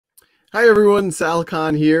Hi everyone, Sal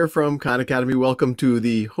Khan here from Khan Academy. Welcome to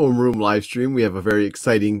the Homeroom live stream. We have a very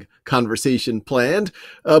exciting conversation planned.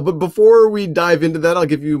 But before we dive into that, I'll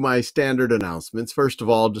give you my standard announcements. First of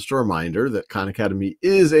all, just a reminder that Khan Academy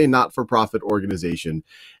is a not-for-profit organization,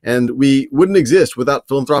 and we wouldn't exist without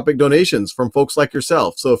philanthropic donations from folks like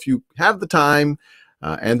yourself. So if you have the time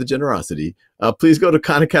and the generosity, please go to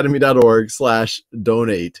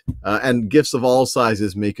khanacademy.org/donate. And gifts of all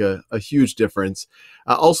sizes make a huge difference.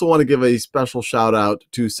 I also want to give a special shout out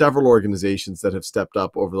to several organizations that have stepped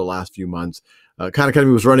up over the last few months. Khan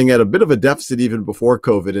Academy was running at a bit of a deficit even before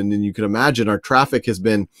COVID, and then you can imagine our traffic has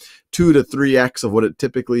been 2 to 3x of what it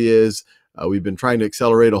typically is. We've been trying to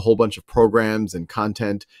accelerate a whole bunch of programs and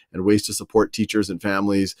content and ways to support teachers and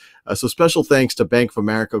families. So special thanks to Bank of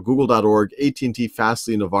America, Google.org, AT&T,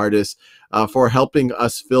 Fastly, Novartis for helping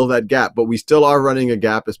us fill that gap. But we still are running a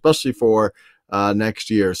gap, especially for next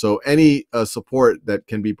year. So any support that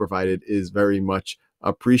can be provided is very much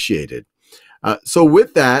appreciated. So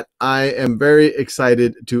with that, I am very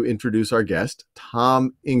excited to introduce our guest,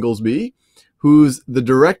 Tom Inglesby, who's the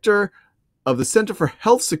director of the Center for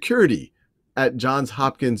Health Security at Johns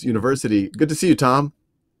Hopkins University. Good to see you, Tom.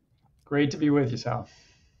 Great to be with you, Sal.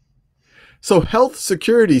 So health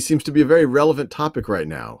security seems to be a very relevant topic right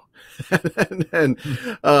now. and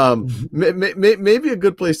maybe a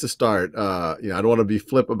good place to start. I don't want to be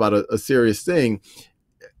flip about a serious thing.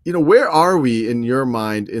 Where are we in your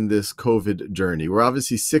mind in this COVID journey? We're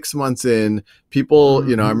obviously 6 months in. People, I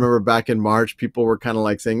remember back in March, people were kind of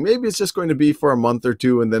like saying, maybe it's just going to be for a month or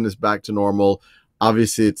two and then it's back to normal.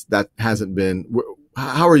 Obviously, that hasn't been.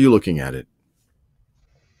 How are you looking at it?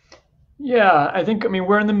 Yeah,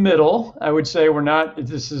 we're in the middle. I would say we're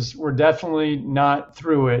definitely not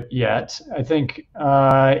through it yet. I think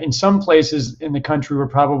in some places in the country, we're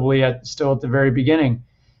probably still at the very beginning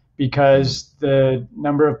because the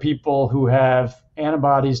number of people who have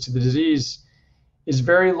antibodies to the disease is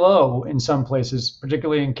very low in some places,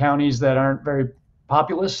 particularly in counties that aren't very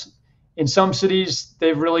populous. In some cities,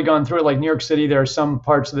 they've really gone through it, like New York City. There are some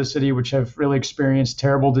parts of the city which have really experienced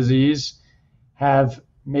terrible disease, have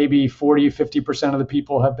maybe 40, 50% of the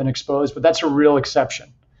people have been exposed, but that's a real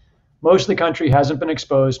exception. Most of the country hasn't been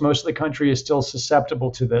exposed. Most of the country is still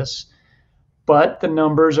susceptible to this, but the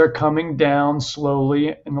numbers are coming down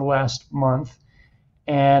slowly in the last month.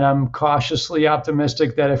 And I'm cautiously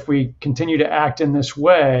optimistic that if we continue to act in this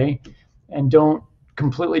way and don't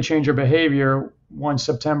completely change our behavior once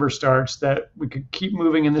September starts, that we could keep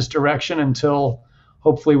moving in this direction until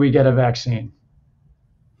hopefully we get a vaccine.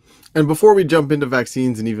 And before we jump into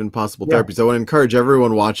vaccines and even possible therapies, I want to encourage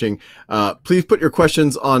everyone watching, please put your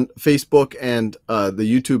questions on Facebook and the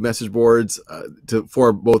YouTube message boards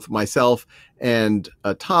for both myself and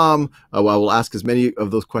Tom. I will ask as many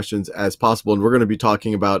of those questions as possible. And we're going to be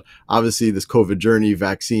talking about, obviously, this COVID journey,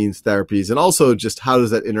 vaccines, therapies, and also just how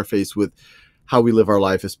does that interface with how we live our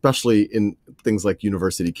life, especially in things like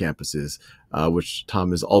university campuses, which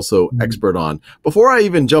Tom is also expert on. Before I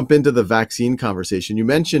even jump into the vaccine conversation, you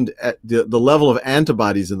mentioned the level of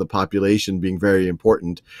antibodies in the population being very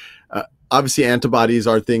important. Obviously, antibodies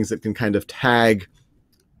are things that can kind of tag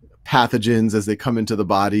pathogens as they come into the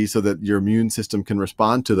body so that your immune system can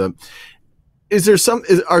respond to them. Does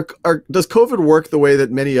COVID work the way that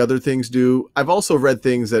many other things do? I've also read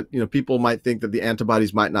things that, people might think that the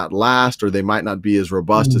antibodies might not last or they might not be as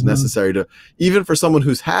robust as necessary to, even for someone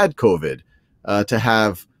who's had COVID, to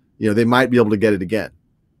have, they might be able to get it again.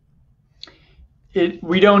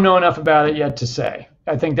 We don't know enough about it yet to say.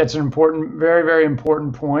 I think that's an important, very, very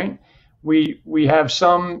important point. We have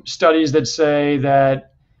some studies that say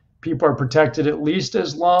that people are protected at least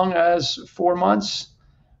as long as 4 months.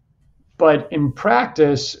 But in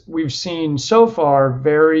practice, we've seen so far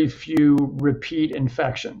very few repeat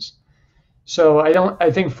infections. So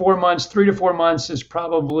I think 4 months, 3 to 4 months is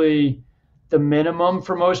probably the minimum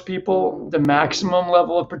for most people. The maximum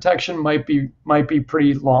level of protection might be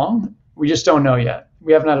pretty long. We just don't know yet.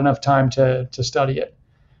 We haven't had enough time to study it.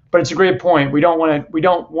 But it's a great point. We don't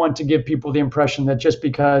want to give people the impression that just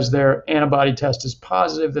because their antibody test is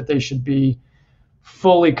positive that they should be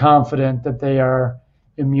fully confident that they are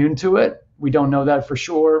immune to it. We don't know that for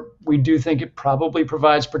sure. We do think it probably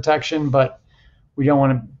provides protection, but we don't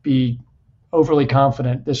want to be overly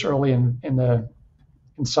confident this early in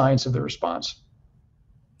science of the response.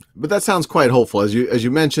 But that sounds quite hopeful. As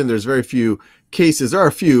you mentioned, there's very few cases. There are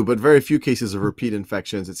a few, but very few cases of repeat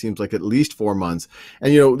infections. It seems like at least 4 months.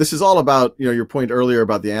 And, this is all about, your point earlier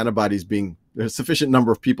about the antibodies being there's a sufficient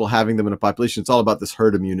number of people having them in a population. It's all about this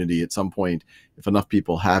herd immunity at some point, if enough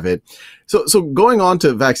people have it. So going on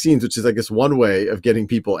to vaccines, which is, I guess, one way of getting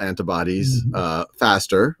people antibodies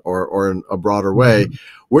faster or in a broader way.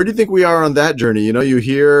 Where do you think we are on that journey? You know, you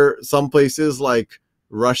hear some places like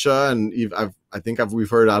Russia, and we've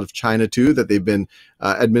heard out of China too, that they've been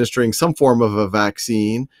administering some form of a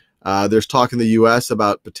vaccine. There's talk in the U.S.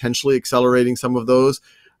 about potentially accelerating some of those.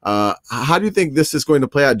 How do you think this is going to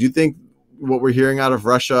play out? Do you think what we're hearing out of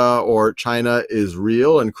Russia or China is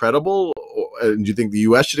real and credible? Do you think the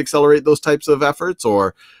U.S. should accelerate those types of efforts,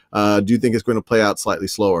 or do you think it's going to play out slightly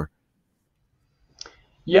slower?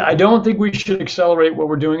 Yeah, I don't think we should accelerate what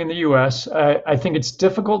we're doing in the U.S. I think it's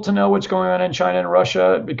difficult to know what's going on in China and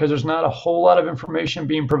Russia because there's not a whole lot of information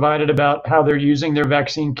being provided about how they're using their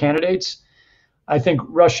vaccine candidates. I think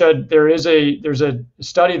Russia, there's a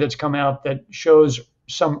study that's come out that shows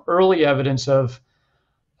some early evidence of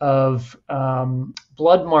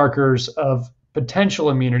blood markers of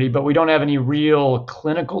potential immunity, but we don't have any real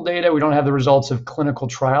clinical data. We don't have the results of clinical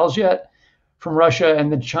trials yet from Russia,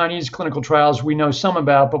 and the Chinese clinical trials we know some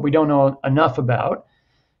about, but we don't know enough about.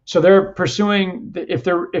 So they're pursuing, if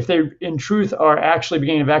they in truth are actually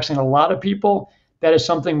beginning to vaccinate a lot of people, that is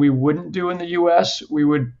something we wouldn't do in the US. We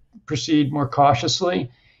would proceed more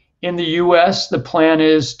cautiously. In the US, the plan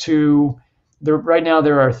is right now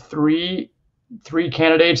there are three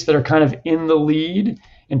candidates that are kind of in the lead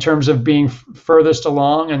in terms of being furthest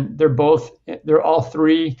along, and they're all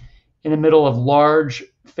three in the middle of large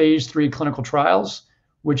phase 3 clinical trials,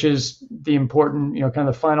 which is the important, kind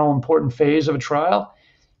of the final important phase of a trial.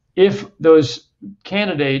 If those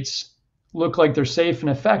candidates look like they're safe and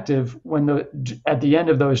effective at the end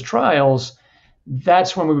of those trials,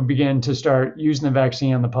 that's when we would begin to start using the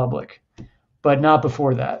vaccine on the public, but not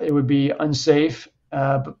before that. It would be unsafe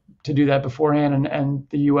to do that beforehand, and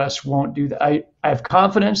the U.S. won't do that. I have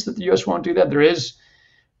confidence that the U.S. won't do that.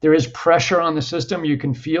 There is pressure on the system. You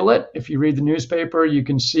can feel it. If you read the newspaper, you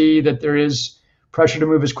can see that there is pressure to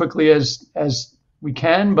move as quickly as we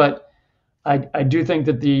can. But I do think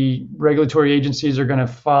that the regulatory agencies are going to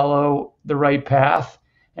follow the right path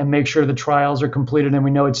and make sure the trials are completed and we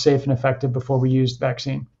know it's safe and effective before we use the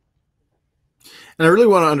vaccine. And I really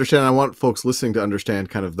want to understand, I want folks listening to understand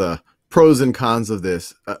kind of the pros and cons of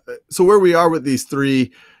this. So where we are with these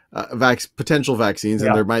three potential vaccines,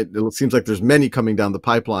 and it seems like there's many coming down the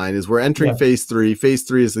pipeline, is we're entering phase 3. Phase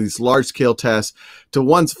 3 is these large scale tests to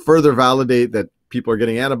once further validate that people are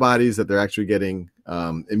getting antibodies, that they're actually getting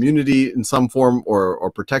immunity in some form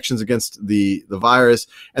or protections against the virus,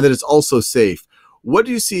 and that it's also safe. What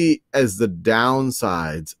do you see as the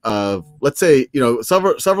downsides of, let's say,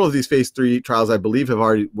 several of these phase 3 trials, I believe,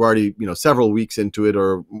 we're already several weeks into it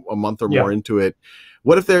or a month or more into it.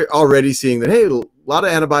 What if they're already seeing that, hey, a lot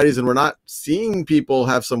of antibodies and we're not seeing people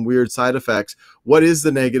have some weird side effects? What is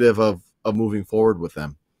the negative of moving forward with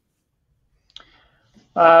them?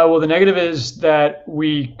 Well, the negative is that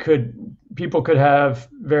people could have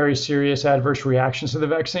very serious adverse reactions to the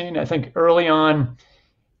vaccine. I think early on,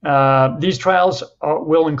 these trials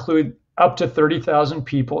will include up to 30,000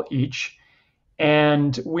 people each.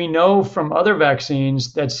 And we know from other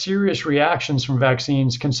vaccines that serious reactions from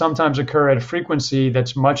vaccines can sometimes occur at a frequency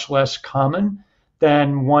that's much less common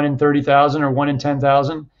than 1 in 30,000 or 1 in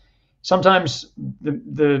 10,000. Sometimes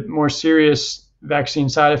the more serious vaccine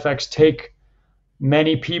side effects take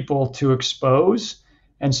many people to expose.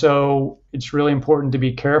 And so it's really important to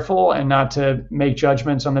be careful and not to make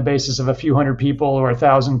judgments on the basis of a few hundred people or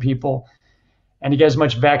 1,000 people, and to get as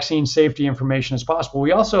much vaccine safety information as possible.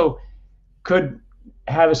 We also could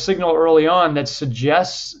have a signal early on that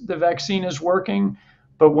suggests the vaccine is working,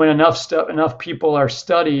 but when enough people are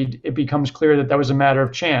studied, it becomes clear that was a matter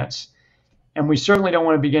of chance. And we certainly don't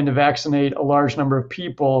want to begin to vaccinate a large number of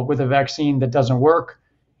people with a vaccine that doesn't work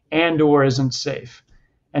and or isn't safe.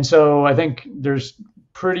 And so I think there's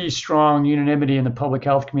pretty strong unanimity in the public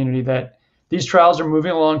health community that these trials are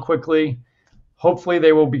moving along quickly. Hopefully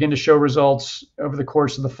they will begin to show results over the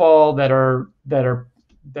course of the fall that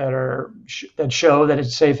show that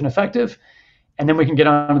it's safe and effective, and then we can get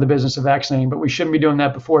on to the business of vaccinating. But we shouldn't be doing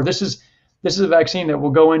that before. This is a vaccine that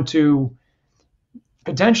will go into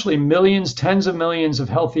potentially millions, tens of millions of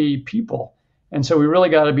healthy people, and so we really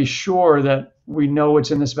got to be sure that we know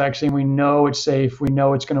what's in this vaccine, we know it's safe, we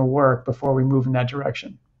know it's going to work before we move in that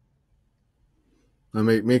direction. That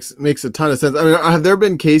makes a ton of sense. I mean, have there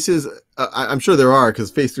been cases? I'm sure there are, because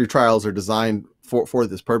phase 3 trials are designed for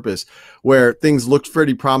this purpose, where things looked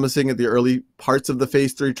pretty promising at the early parts of the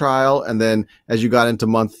phase 3 trial. And then as you got into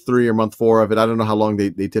month 3 or month 4 of it, I don't know how long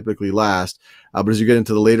they typically last, but as you get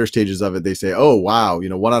into the later stages of it, they say, oh, wow,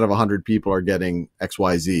 1 out of 100 people are getting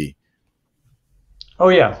XYZ. Oh,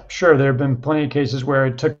 yeah, sure. There have been plenty of cases where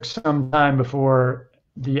it took some time before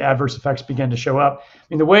the adverse effects began to show up. I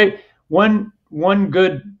mean, the way one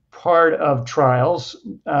good part of trials,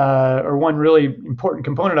 or one really important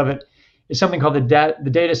component of it, is something called the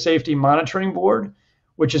Data Safety Monitoring Board,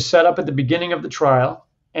 which is set up at the beginning of the trial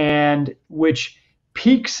and which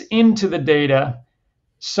peeks into the data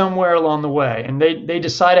somewhere along the way. And they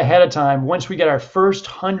decide ahead of time, once we get our first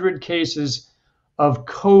 100 cases of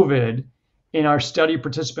COVID in our study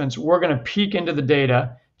participants, we're going to peek into the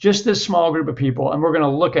data, just this small group of people, and we're going to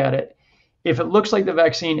look at it. If it looks like the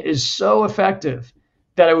vaccine is so effective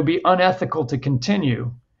that it would be unethical to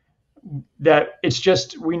continue, that it's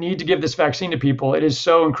just, we need to give this vaccine to people, it is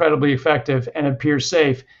so incredibly effective and appears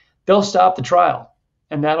safe, they'll stop the trial.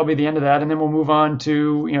 And that'll be the end of that. And then we'll move on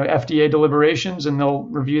to FDA deliberations, and they'll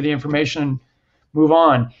review the information and move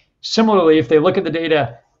on. Similarly, if they look at the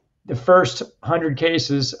data, the first 100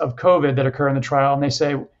 cases of COVID that occur in the trial, and they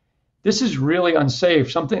say, this is really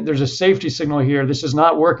unsafe, there's a safety signal here, this is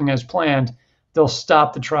not working as planned, they'll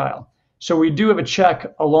stop the trial. So we do have a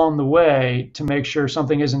check along the way to make sure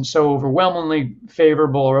something isn't so overwhelmingly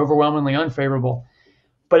favorable or overwhelmingly unfavorable.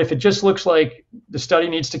 But if it just looks like the study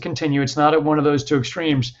needs to continue, it's not at one of those two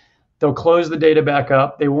extremes, they'll close the data back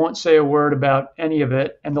up. They won't say a word about any of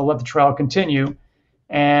it, and they'll let the trial continue.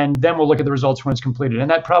 And then we'll look at the results when it's completed.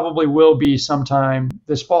 And that probably will be sometime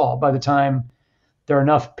this fall. By the time there are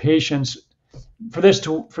enough patients for this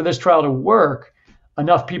trial to work,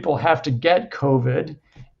 enough people have to get COVID,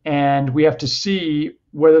 and we have to see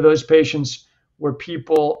whether those patients were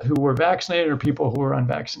people who were vaccinated or people who were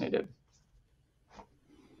unvaccinated.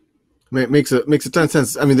 It makes a ton of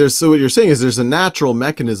sense. I mean, so what you're saying is there's a natural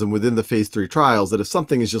mechanism within the phase 3 trials that if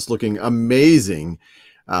something is just looking amazing,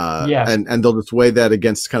 yes. and they'll just weigh that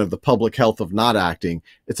against kind of the public health of not acting,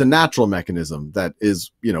 it's a natural mechanism that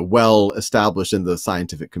is, well established in the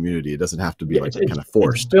scientific community. It doesn't have to be kind of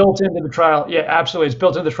forced. It's built into the trial. Yeah, absolutely. It's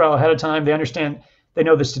built into the trial ahead of time. They understand, they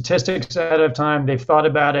know the statistics ahead of time. They've thought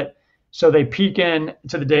about it. So they peek in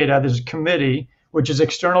to the data. There's a committee, which is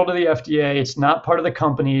external to the FDA. It's not part of the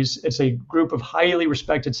companies. It's a group of highly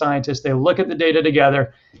respected scientists. They look at the data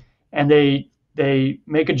together, and they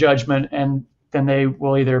make a judgment, and then they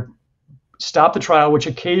will either stop the trial, which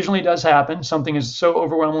occasionally does happen. Something is so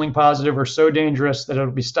overwhelmingly positive or so dangerous that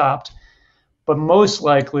it'll be stopped. But most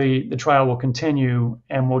likely, the trial will continue,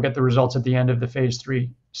 and we'll get the results at the end of the phase 3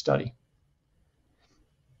 study.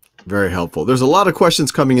 Very helpful. There's a lot of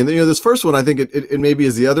questions coming in. This first one, I think it maybe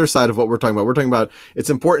is the other side of what we're talking about. We're talking about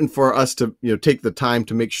it's important for us to take the time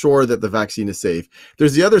to make sure that the vaccine is safe.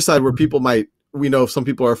 There's the other side where people we know some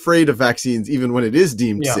people are afraid of vaccines even when it is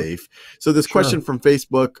deemed safe. So this question from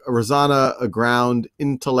Facebook, Rosanna Aground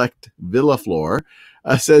Intellect Villaflor,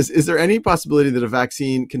 says, is there any possibility that a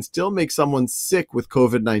vaccine can still make someone sick with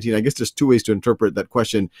COVID-19? I guess there's two ways to interpret that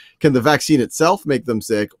question. Can the vaccine itself make them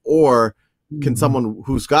sick, or can someone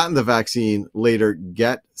who's gotten the vaccine later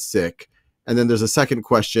get sick? And then there's a second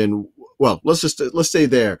question. Well, let's stay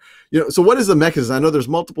there. So what is the mechanism? I know there's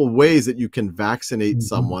multiple ways that you can vaccinate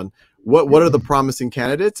someone. What are the promising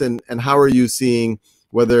candidates, and how are you seeing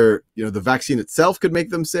whether the vaccine itself could make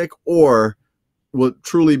them sick, or will it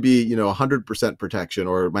truly be 100% protection,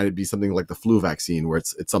 or might it be something like the flu vaccine where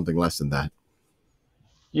it's something less than that?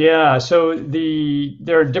 Yeah, so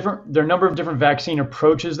there are a number of different vaccine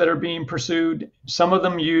approaches that are being pursued. Some of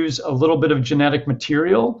them use a little bit of genetic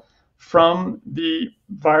material from the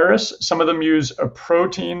virus. Some of them use a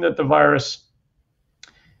protein that the virus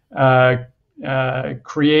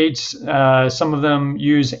creates. Some of them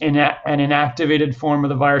use an inactivated form of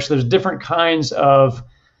the virus. There's different kinds of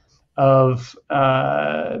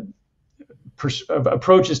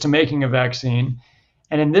approaches to making a vaccine,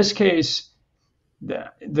 and in this case,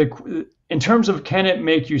 in terms of can it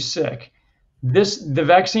make you sick, the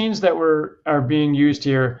vaccines that are being used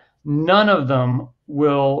here, none of them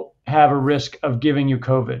will have a risk of giving you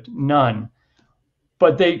COVID, none.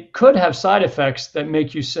 But they could have side effects that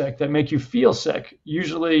make you sick, that make you feel sick.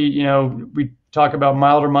 Usually, we talk about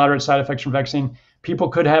mild or moderate side effects from vaccine. People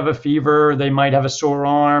could have a fever, they might have a sore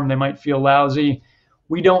arm, they might feel lousy.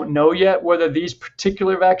 We don't know yet whether these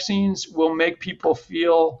particular vaccines will make people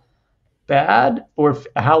feel bad, or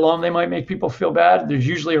how long they might make people feel bad. There's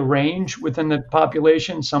usually a range within the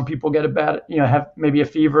population. Some people get have maybe a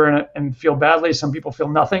fever and feel badly. Some people feel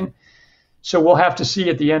nothing. So we'll have to see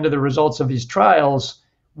at the end of the results of these trials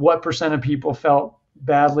what percent of people felt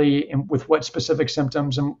badly and with what specific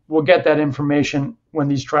symptoms, and we'll get that information when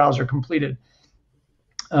these trials are completed.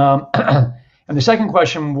 And the second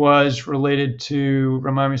question was related to,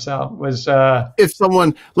 remind me, Sal, was if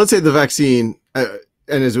someone, let's say the vaccine, and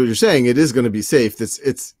as what you're saying, it is going to be safe. We're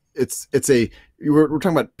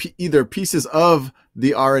talking about either pieces of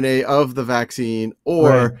the RNA of the vaccine or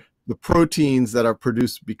right. the proteins that are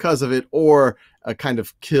produced because of it, or a kind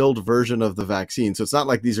of killed version of the vaccine. So it's not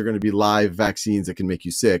like these are going to be live vaccines that can make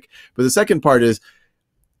you sick. But the second part is,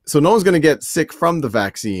 so no one's going to get sick from the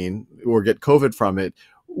vaccine or get COVID from it.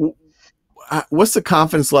 What's the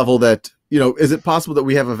confidence level that, is it possible that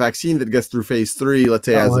we have a vaccine that gets through phase 3, let's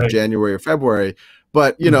say as of January or February,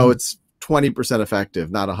 but, it's 20% effective,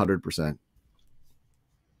 not 100%?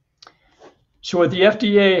 So what the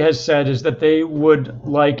FDA has said is that they would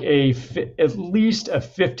like at least a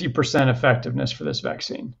 50% effectiveness for this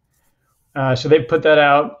vaccine. So they put that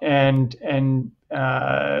out, and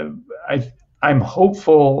I'm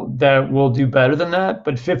hopeful that we'll do better than that,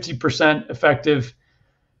 but 50% effective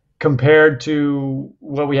compared to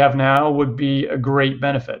what we have now would be a great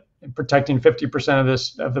benefit. And protecting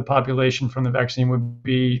 50% of the population from the vaccine would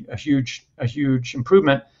be a huge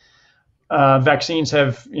improvement. Vaccines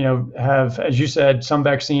have, as you said, some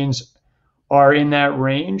vaccines are in that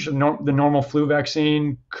range. The normal flu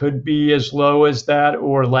vaccine could be as low as that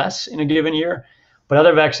or less in a given year, but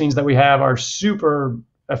other vaccines that we have are super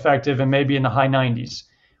effective and maybe in the high 90s.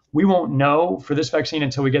 We won't know for this vaccine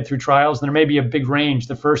until we get through trials. There may be a big range.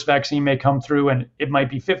 The first vaccine may come through and it might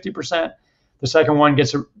be 50%. The second one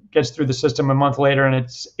gets through the system a month later and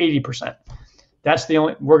it's 80%.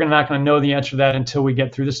 We're not going to know the answer to that until we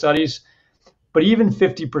get through the studies. But even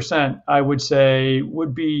 50%, I would say,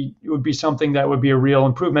 would be something that would be a real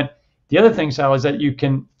improvement. The other thing, Sal, is that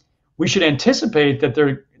we should anticipate that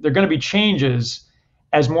there are going to be changes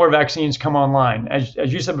as more vaccines come online.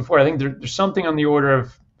 As you said before, I think there's something on the order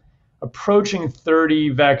of approaching 30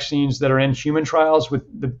 vaccines that are in human trials, with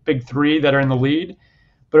the big 3 that are in the lead.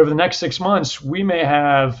 But over the next 6 months, we may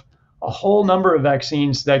have a whole number of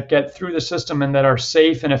vaccines that get through the system and that are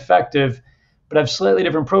safe and effective, but have slightly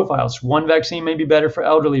different profiles. One vaccine may be better for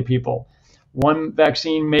elderly people. One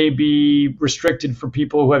vaccine may be restricted for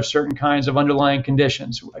people who have certain kinds of underlying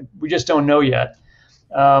conditions. We just don't know yet.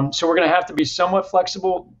 So we're going to have to be somewhat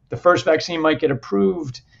flexible. The first vaccine might get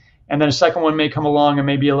approved, and then a second one may come along and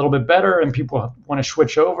may be a little bit better, and people want to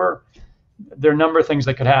switch over. There are a number of things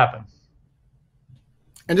that could happen.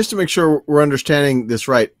 And just to make sure we're understanding this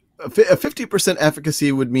right, a 50%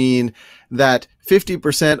 efficacy would mean that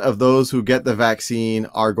 50% of those who get the vaccine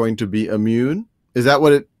are going to be immune? Is that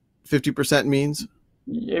what 50% means?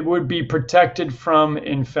 It would be protected from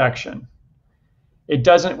infection.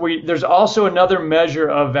 There's also another measure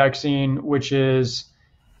of vaccine, which is,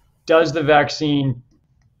 does the vaccine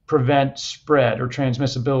prevent spread or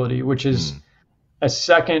transmissibility, which is a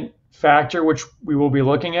second factor which we will be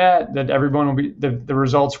looking at, that everyone will be, the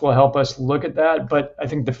results will help us look at that. But I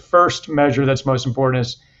think the first measure that's most important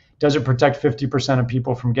is, does it protect 50% of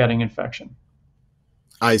people from getting infection?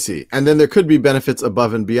 I see. And then there could be benefits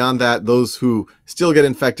above and beyond that. Those who still get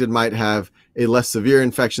infected might have a less severe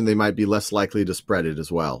infection. They might be less likely to spread it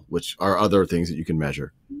as well, which are other things that you can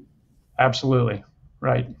measure. Absolutely.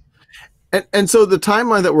 Right. And so the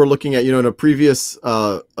timeline that we're looking at, in a previous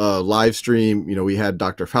live stream, we had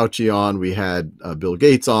Dr. Fauci on, we had Bill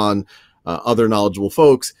Gates on, other knowledgeable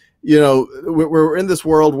folks. We're in this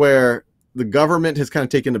world where the government has kind of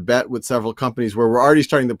taken a bet with several companies where we're already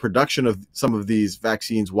starting the production of some of these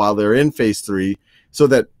vaccines while they're in phase 3, so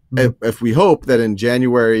that if we hope that in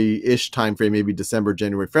January-ish timeframe, maybe December,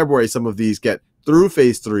 January, February, some of these get through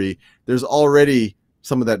phase 3, there's already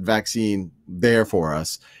some of that vaccine there for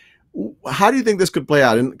us. How do you think this could play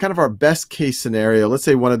out in kind of our best case scenario? Let's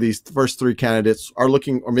say one of these first 3 candidates are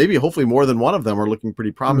looking, or maybe hopefully more than one of them are looking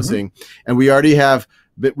pretty promising, and we already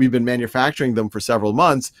we've been manufacturing them for several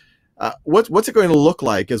months. What's it going to look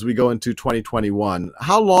like as we go into 2021?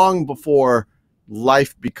 How long before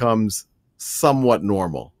life becomes somewhat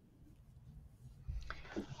normal?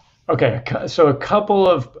 Okay, so a couple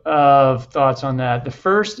of thoughts on that. The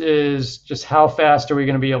first is just how fast are we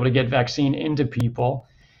going to be able to get vaccine into people?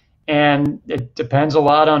 And it depends a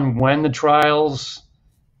lot on when the trials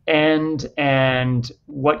end and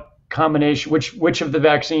what combination, which of the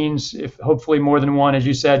vaccines, if hopefully more than one, as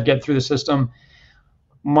you said, get through the system.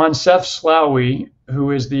 Moncef Slaoui,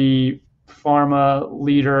 who is the pharma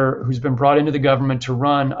leader who's been brought into the government to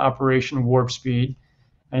run Operation Warp Speed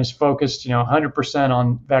and is focused, 100%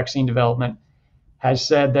 on vaccine development, has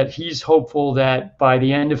said that he's hopeful that by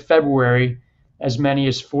the end of February, as many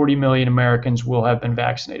as 40 million Americans will have been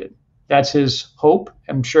vaccinated. That's his hope.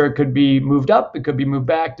 I'm sure it could be moved up, it could be moved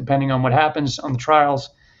back, depending on what happens on the trials.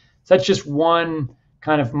 So that's just one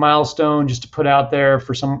kind of milestone just to put out there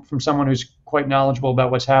from someone who's quite knowledgeable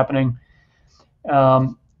about what's happening.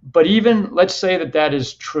 But even let's say that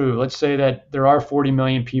is true. Let's say that there are 40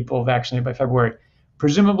 million people vaccinated by February.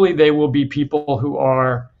 Presumably, they will be people who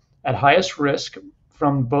are at highest risk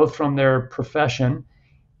from both from their profession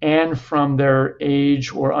and from their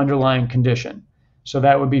age or underlying condition. So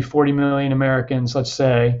that would be 40 million Americans, let's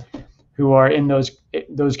say, who are in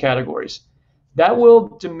those categories. That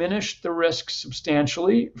will diminish the risk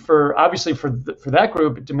substantially for that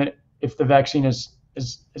group. If the vaccine is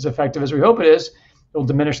as effective as we hope it is, it will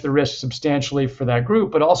diminish the risk substantially for that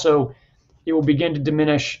group, but also it will begin to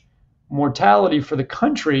diminish mortality for the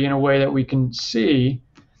country in a way that we can see,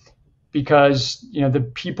 because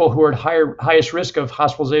the people who are at highest risk of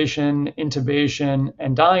hospitalization, intubation,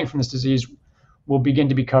 and dying from this disease will begin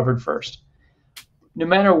to be covered first. No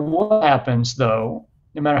matter what happens, though,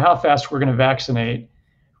 no matter how fast we're going to vaccinate,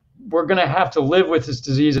 we're going to have to live with this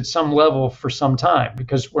disease at some level for some time,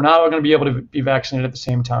 because we're not all going to be able to be vaccinated at the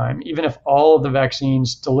same time. Even if all of the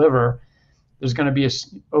vaccines deliver, there's going to be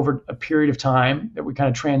over a period of time that we kind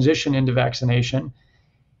of transition into vaccination.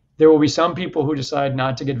 There will be some people who decide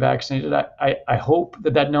not to get vaccinated. I hope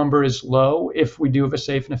that number is low if we do have a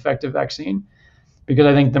safe and effective vaccine, because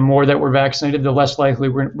I think the more that we're vaccinated, the less likely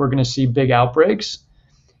we're going to see big outbreaks.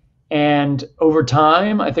 And over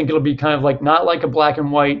time, I think it'll be kind of like, not like a black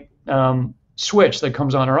and white switch that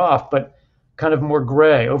comes on or off, but kind of more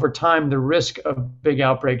gray. Over time, the risk of big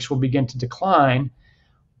outbreaks will begin to decline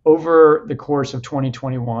over the course of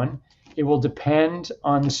 2021. It will depend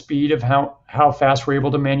on the speed of how fast we're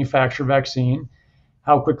able to manufacture vaccine,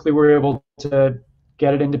 how quickly we're able to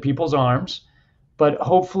get it into people's arms. But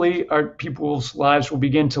hopefully our people's lives will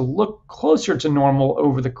begin to look closer to normal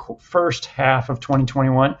over the first half of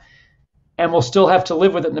 2021. And we'll still have to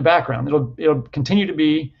live with it in the background. It'll continue to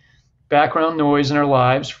be background noise in our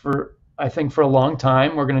lives I think for a long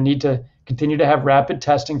time. We're going to need to continue to have rapid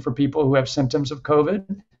testing for people who have symptoms of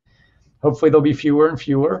COVID. Hopefully there'll be fewer and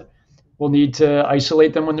fewer. We'll need to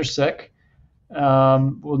isolate them when they're sick.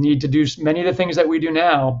 We'll need to do many of the things that we do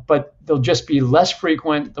now, but they'll just be less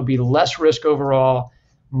frequent. There'll be less risk overall,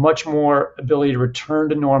 much more ability to return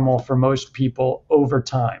to normal for most people over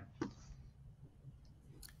time.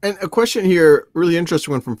 And a question here, really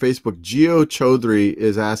interesting one from Facebook. Gio Chaudhry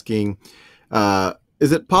is asking,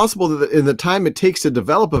 is it possible that in the time it takes to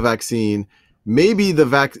develop a vaccine, maybe the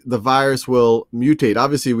virus will mutate?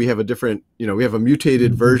 Obviously, we have we have a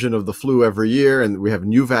mutated version of the flu every year, and we have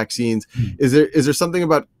new vaccines. Is there something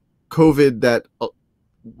about COVID that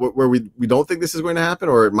where we don't think this is going to happen,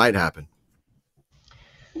 or it might happen?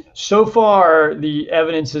 So far, the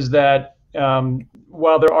evidence is that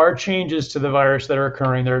while there are changes to the virus that are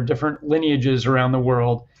occurring, there are different lineages around the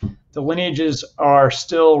world. The lineages are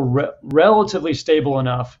still relatively stable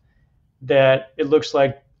enough that it looks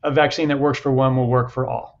like a vaccine that works for one will work for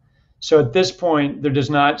all. So at this point, there does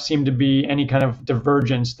not seem to be any kind of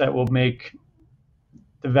divergence that will make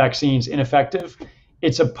the vaccines ineffective.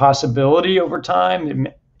 It's a possibility over time,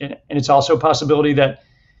 and it's also a possibility that,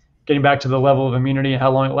 getting back to the level of immunity and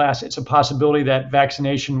how long it lasts, it's a possibility that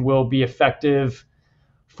vaccination will be effective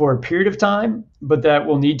for a period of time, but that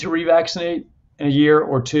we'll need to revaccinate in a year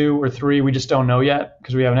or 2 or 3. We just don't know yet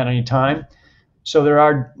because we haven't had any time. So there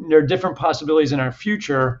are different possibilities in our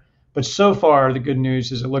future, but so far the good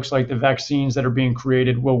news is it looks like the vaccines that are being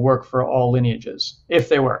created will work for all lineages, if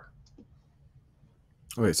they work.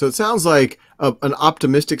 Okay, so it sounds like an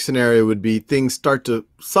optimistic scenario would be things start to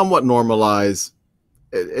somewhat normalize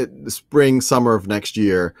the spring, summer of next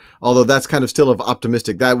year. Although that's kind of still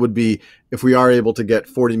optimistic. That would be if we are able to get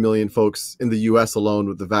 40 million folks in the U.S. alone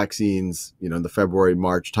with the vaccines, in the February,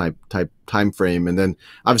 March time frame, and then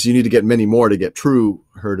obviously you need to get many more to get true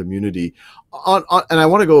herd immunity. And I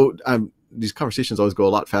want to go. These conversations always go a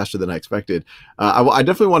lot faster than I expected. I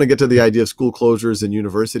definitely want to get to the idea of school closures and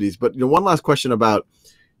universities. But one last question about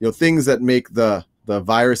things that make the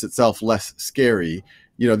virus itself less scary.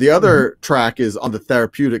 The other track is on the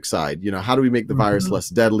therapeutic side. How do we make the virus less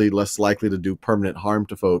deadly, less likely to do permanent harm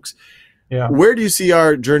to folks? Yeah. Where do you see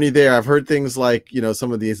our journey there? I've heard things like,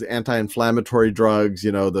 some of these anti-inflammatory drugs,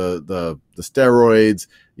 the steroids,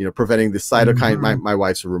 preventing the cytokine. My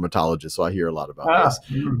wife's a rheumatologist, so I hear a lot about this.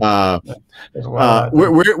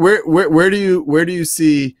 Where do you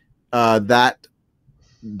see that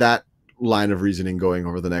line of reasoning going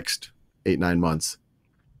over the next 8-9 months?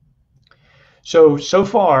 So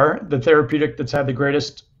far, the therapeutic that's had the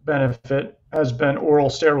greatest benefit has been oral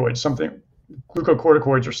steroids, something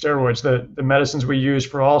glucocorticoids or steroids, the medicines we use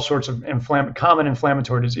for all sorts of common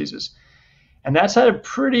inflammatory diseases. And that's had a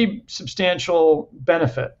pretty substantial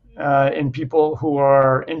benefit in people who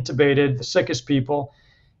are intubated, the sickest people.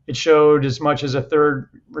 It showed as much as a third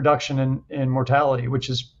reduction in mortality, which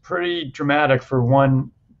is pretty dramatic for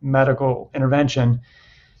one medical intervention.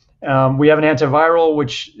 We have an antiviral,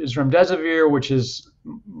 which is remdesivir, which is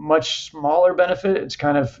much smaller benefit. It's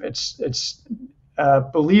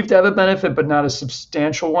believed to have a benefit, but not a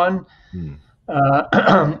substantial one.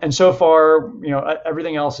 And so far,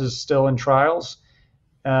 everything else is still in trials.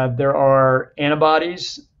 There are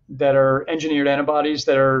antibodies that are engineered antibodies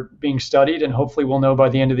that are being studied, and hopefully we'll know by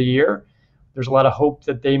the end of the year. There's a lot of hope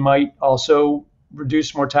that they might also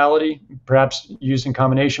reduce mortality, perhaps used in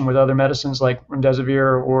combination with other medicines like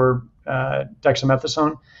remdesivir or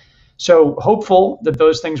dexamethasone. So hopeful that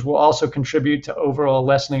those things will also contribute to overall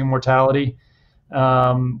lessening of mortality.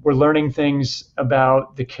 We're learning things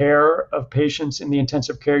about the care of patients in the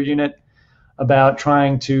intensive care unit, about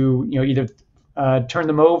trying to either turn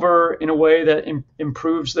them over in a way that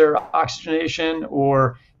improves their oxygenation,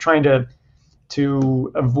 or trying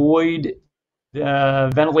to avoid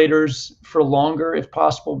ventilators for longer if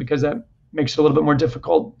possible, because that makes it a little bit more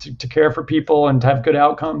difficult to care for people and to have good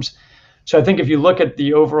outcomes. So I think if you look at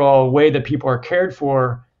the overall way that people are cared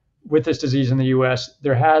for with this disease in the US,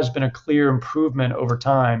 there has been a clear improvement over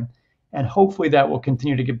time. And hopefully that will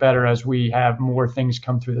continue to get better as we have more things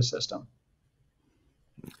come through the system.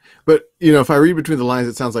 But, if I read between the lines,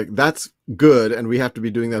 it sounds like that's good, and we have to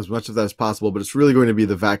be doing that as much of that as possible, but it's really going to be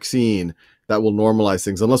the vaccine that will normalize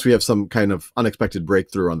things, unless we have some kind of unexpected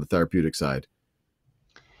breakthrough on the therapeutic side.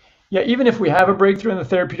 Yeah, even if we have a breakthrough on the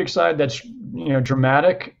therapeutic side that's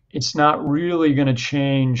dramatic, it's not really going to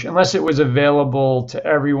change unless it was available to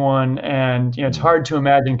everyone. And it's hard to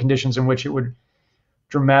imagine conditions in which it would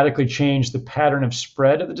dramatically change the pattern of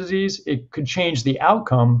spread of the disease. It could change the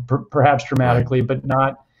outcome, perhaps dramatically, but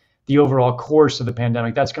not the overall course of the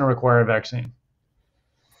pandemic. That's going to require a vaccine.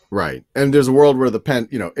 Right. And there's a world where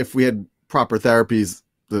if we had proper therapies,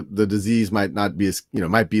 the disease might not be as,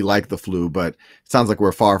 might be like the flu, but it sounds like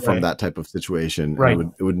we're far from that type of situation. Right.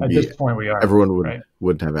 It wouldn't At be, this point we are. Everyone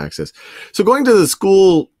wouldn't have access. So going to the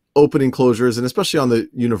school opening closures, and especially on the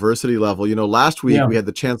university level, last week we had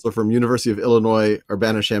the chancellor from University of Illinois,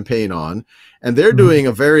 Urbana-Champaign on, and they're doing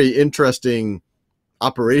a very interesting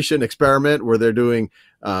experiment where they're doing,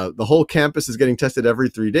 the whole campus is getting tested every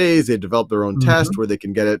 3 days. They developed their own test where they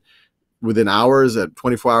can get it within hours, at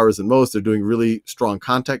 24 hours at most. They're doing really strong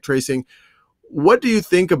contact tracing. What do you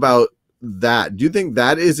think about that? Do you think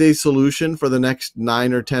that is a solution for the next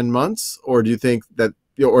 9 or 10 months? Or do you think that,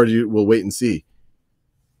 we'll wait and see?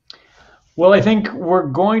 Well, I think we're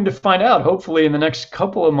going to find out, hopefully, in the next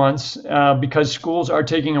couple of months, because schools are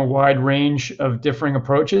taking a wide range of differing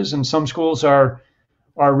approaches, and some schools are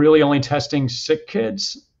really only testing sick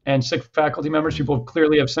kids and sick faculty members, people who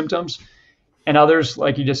clearly have symptoms, and others,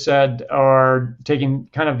 like you just said, are taking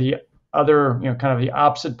kind of the other, kind of the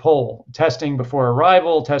opposite pole, testing before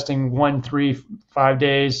arrival, testing 1, 3, 5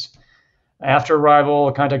 days after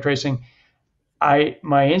arrival, contact tracing.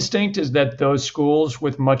 My instinct is that those schools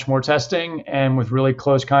with much more testing and with really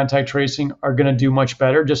close contact tracing are going to do much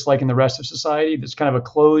better, just like in the rest of society. There's kind of a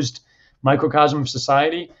closed microcosm of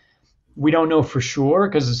society. We don't know for sure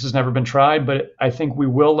because this has never been tried, but I think we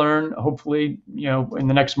will learn, hopefully, in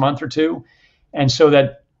the next month or two. And so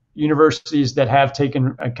that universities that have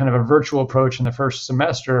taken a kind of a virtual approach in the first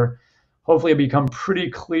semester, hopefully it become pretty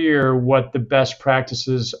clear what the best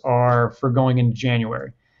practices are for going into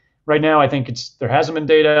January. Right now, I think there hasn't been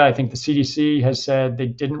data. I think the CDC has said they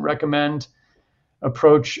didn't recommend testing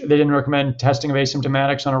of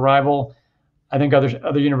asymptomatics on arrival. I think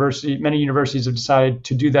many universities have decided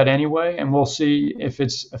to do that anyway, and we'll see if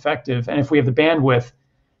it's effective. And if we have the bandwidth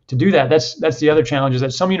to do that, that's the other challenge, is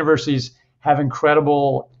that some universities have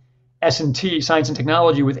incredible S&T, science and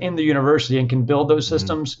technology, within the university and can build those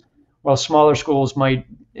systems, while smaller schools may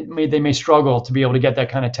struggle to be able to get that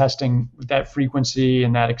kind of testing with that frequency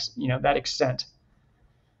and that extent.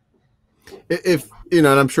 If and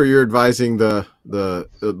I'm sure you're advising the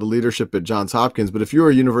leadership at Johns Hopkins, but if you're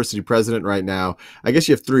a university president right now, I guess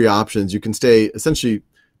you have 3 options. You can stay essentially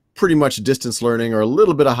pretty much distance learning or a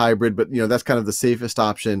little bit of hybrid, but that's kind of the safest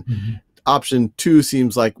option. Option 2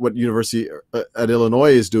 seems like what University at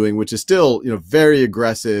Illinois is doing, which is still very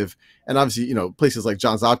aggressive, and obviously places like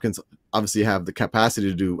Johns Hopkins obviously have the capacity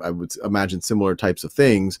to do, I would imagine, similar types of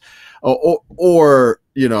things, or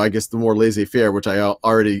I guess the more laissez-faire, which I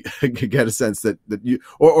already get a sense that you,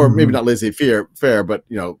 or maybe not laissez-faire, but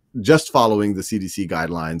just following the CDC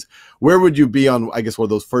guidelines. Where would you be on, I guess, one of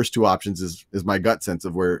those first two options is my gut sense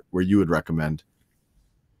of where you would recommend?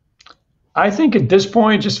 I think at this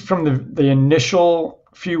point, just from the initial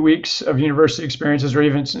few weeks of university experiences, or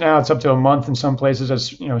even now it's up to a month in some places,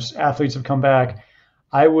 as athletes have come back,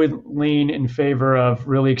 I would lean in favor of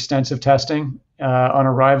really extensive testing on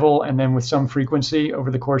arrival, and then with some frequency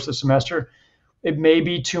over the course of the semester. It may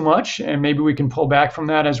be too much, and maybe we can pull back from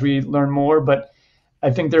that as we learn more. But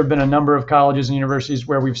I think there have been a number of colleges and universities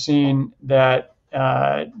where we've seen that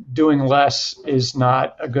doing less is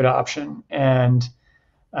not a good option, and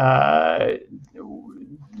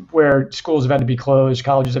where schools have had to be closed,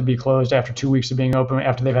 colleges have to be closed after 2 weeks of being open,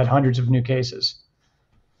 after they've had hundreds of new cases.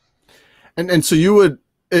 And so you would,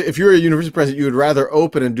 if you're a university president, you would rather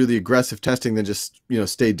open and do the aggressive testing than just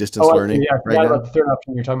stay distance learning. Yeah, I forgot about the third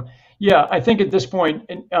option you're talking about. Yeah, I think at this point,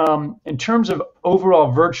 in terms of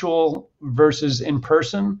overall virtual versus in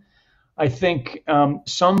person, I think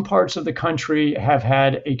some parts of the country have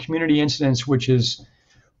had a community incidence which is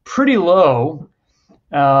pretty low.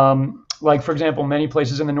 Like, for example, many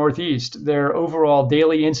places in the Northeast, their overall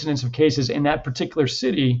daily incidence of cases in that particular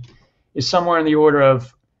city is somewhere in the order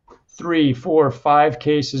of 3, 4, 5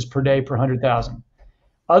 cases per day per 100,000.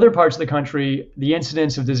 Other parts of the country, the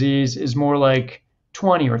incidence of disease is more like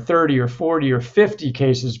 20 or 30 or 40 or 50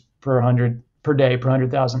 cases per day per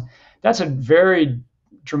 100,000. That's a very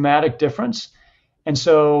dramatic difference. And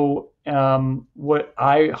so what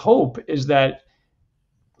I hope is that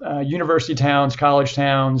university towns, college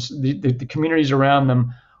towns, the communities around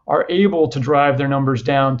them are able to drive their numbers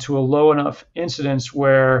down to a low enough incidence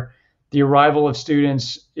where the arrival of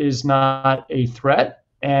students is not a threat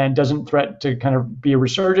and doesn't threaten to kind of be a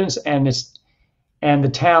resurgence, and the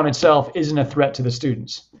town itself isn't a threat to the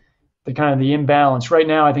students. The imbalance right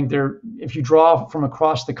now, I think if you draw from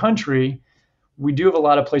across the country, we do have a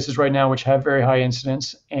lot of places right now which have very high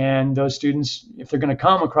incidence, and those students, if they're going to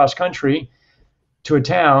come across country to a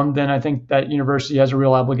town, then I think that university has a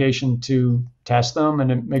real obligation to test them and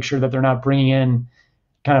to make sure that they're not bringing in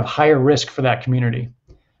kind of higher risk for that community.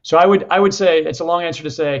 So I would say, it's a long answer to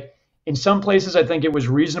say, in some places I think it was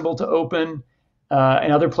reasonable to open.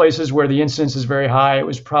 In other places where the incidence is very high, it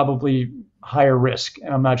was probably higher risk,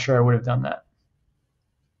 and I'm not sure I would have done that.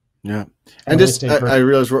 Yeah, and just I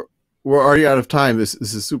realize we're already out of time. This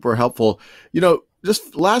is super helpful.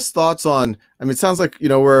 Just last thoughts on, it sounds like,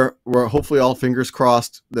 we're hopefully all fingers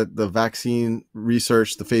crossed that the vaccine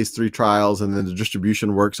research, the phase 3 trials, and then the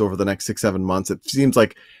distribution works over the next 6-7 months. It seems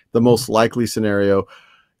like the most likely scenario.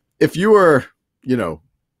 If you were,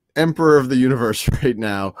 emperor of the universe right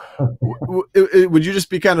now, would you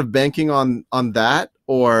just be kind of banking on that?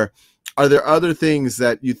 Or are there other things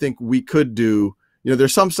that you think we could do?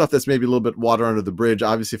 There's some stuff that's maybe a little bit water under the bridge.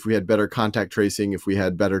 Obviously, if we had better contact tracing, if we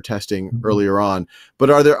had better testing earlier on,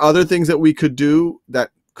 but are there other things that we could do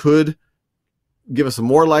that could give us a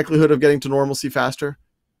more likelihood of getting to normalcy faster?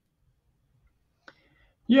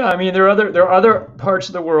 Yeah, there are other parts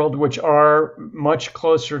of the world which are much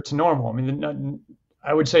closer to normal.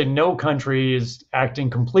 I would say no country is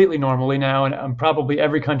acting completely normally now, and probably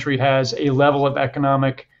every country has a level of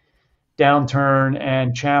economic downturn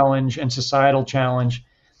and challenge and societal challenge.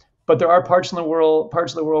 But there are parts of the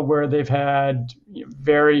world where they've had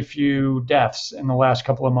very few deaths in the last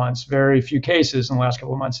couple of months, very few cases in the last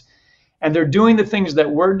couple of months. And they're doing the things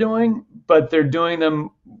that we're doing, but they're doing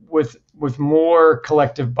them with more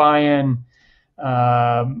collective buy-in,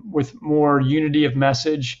 with more unity of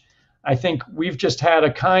message. I think we've just had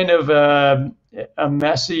a kind of a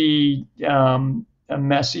messy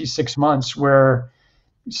 6 months where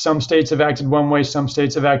some states have acted one way, some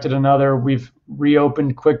states have acted another. We've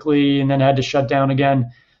reopened quickly and then had to shut down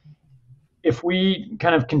again. If we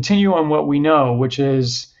kind of continue on what we know, which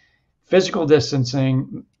is physical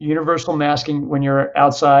distancing, universal masking when you're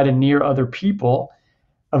outside and near other people,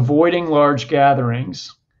 avoiding large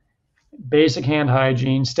gatherings, basic hand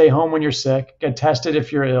hygiene, stay home when you're sick, get tested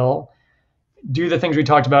if you're ill, do the things we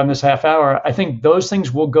talked about in this half hour, I think those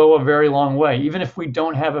things will go a very long way. Even if we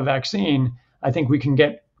don't have a vaccine, I think we can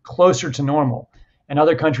get closer to normal, and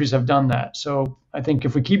other countries have done that. So I think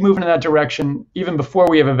if we keep moving in that direction, even before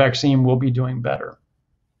we have a vaccine, we'll be doing better.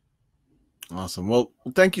 Awesome. Well,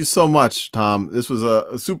 thank you so much, Tom. This was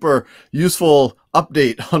a super useful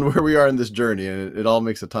update on where we are in this journey, and it all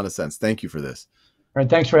makes a ton of sense. Thank you for this. All right.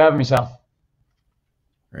 Thanks for having me, Sal.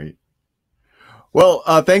 Great. Well,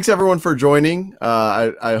 thanks everyone for joining.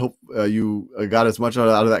 I hope you got as much out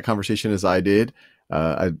of that conversation as I did.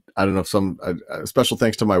 I don't know if special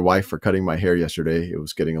thanks to my wife for cutting my hair yesterday. It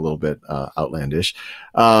was getting a little bit outlandish.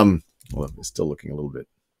 Well, it's still looking a little bit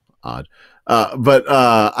odd.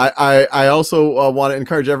 I also want to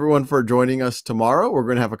encourage everyone for joining us tomorrow. We're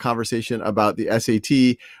going to have a conversation about the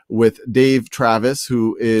SAT with Dave Travis,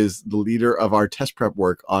 who is the leader of our test prep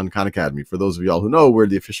work on Khan Academy. For those of y'all who know, we're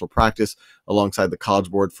the official practice alongside the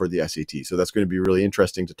College Board for the SAT. So that's going to be really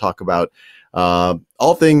interesting to talk about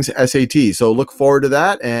all things SAT. So look forward to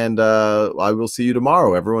that, and I will see you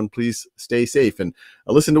tomorrow. Everyone, please stay safe and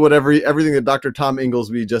listen to everything that Dr. Tom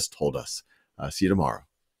Inglesby just told us. See you tomorrow.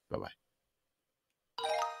 Bye-bye.